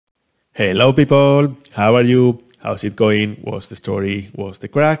Hello people, how are you? How's it going? What's the story? What's the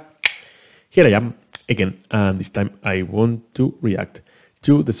crack? Here I am again, and this time I want to react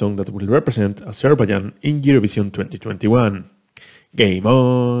to the song that will represent Azerbaijan in Eurovision 2021. Game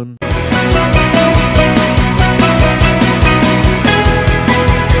on!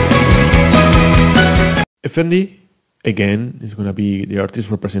 Efendi, again, is gonna be the artist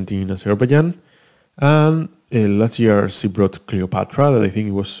representing Azerbaijan. And last year she brought Cleopatra, that I think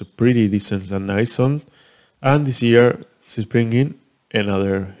it was a pretty decent and nice song. And this year she's bringing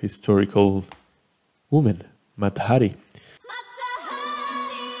another historical woman, Matahari.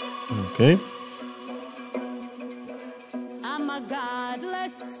 Okay. I'm a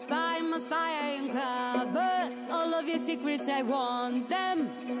godless spy, must spy, I uncover all of your secrets, I want them.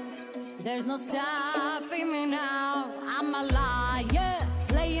 There's no stopping me now. I'm a liar,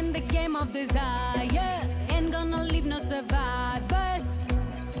 playing the game of desire. Ain't gonna leave no survivors.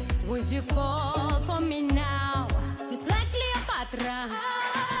 Would you fall for me now? Just like Cleopatra.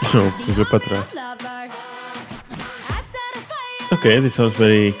 Oh, Cleopatra. Okay, this sounds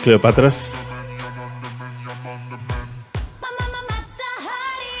very Cleopatra's.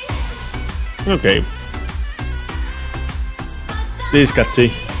 Okay. This is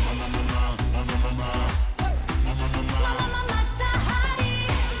catchy.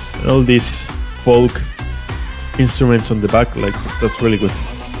 All these folk instruments on the back, like, that's really good.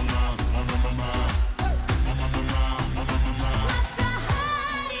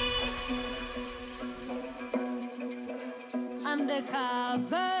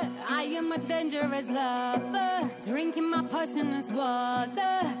 Undercover, I am a dangerous lover, drinking my poisonous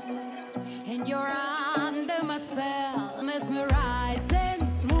water, and you're under my spell, mesmerizing,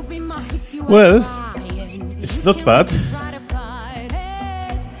 moving my hips. You well, it's not bad.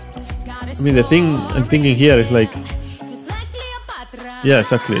 I mean, the thing I'm thinking here is like, yeah,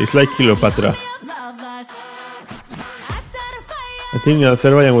 exactly, it's like Cleopatra. I think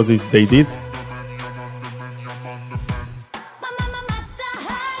Azerbaijan, what they did,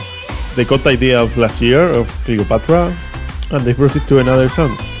 they got the idea of last year of Cleopatra and they brought it to another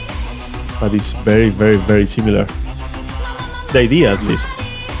song, but it's very, very, very similar. The idea, at least,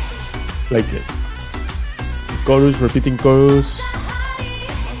 like chorus, repeating chorus,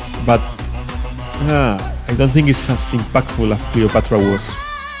 but I don't think it's as impactful as Cleopatra was.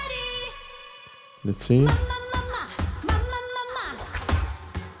 Let's see.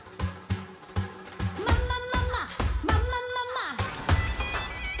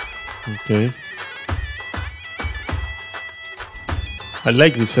 Okay. I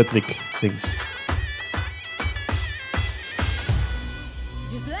like these ethnic things.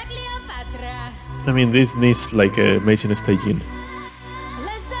 I mean, this needs like a amazing staging.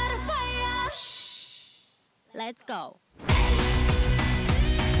 Let's go.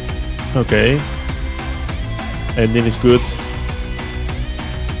 Okay. Ending is good.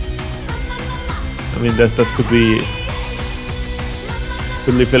 I mean, that could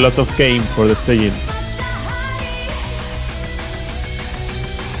leave a lot of game for the staging.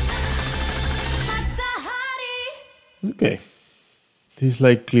 Okay. This is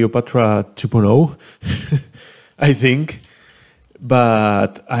like Cleopatra 2.0, I think.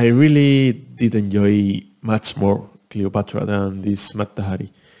 But I really did enjoy much more Cleopatra than this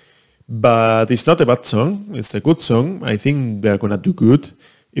Matahari. But it's not a bad song, it's a good song. I think they're gonna do good.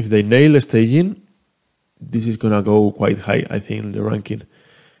 If they nail the staging, this is gonna go quite high, I think, in the ranking.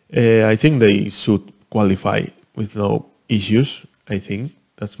 I think they should qualify with no issues, I think.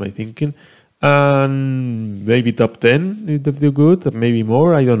 That's my thinking. And maybe top 10 if they do good, maybe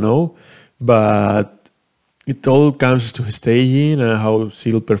more, I don't know. But it all comes to staging and how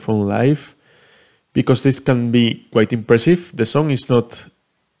she'll perform live, because this can be quite impressive. The song is not,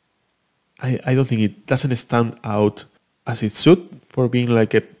 I don't think it doesn't stand out as it should for being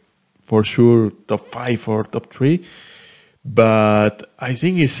like a, for sure, top 5 or top 3. But I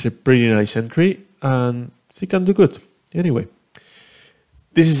think it's a pretty nice entry and she can do good. Anyway,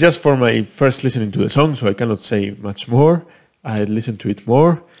 this is just for my first listening to the song, so I cannot say much more. I'll listen to it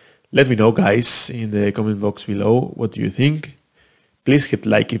more. Let me know, guys, in the comment box below, what do you think? Please hit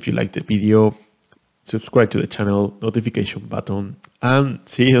like if you liked the video, subscribe to the channel, notification button, and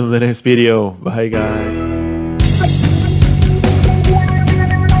see you in the next video. Bye, guys.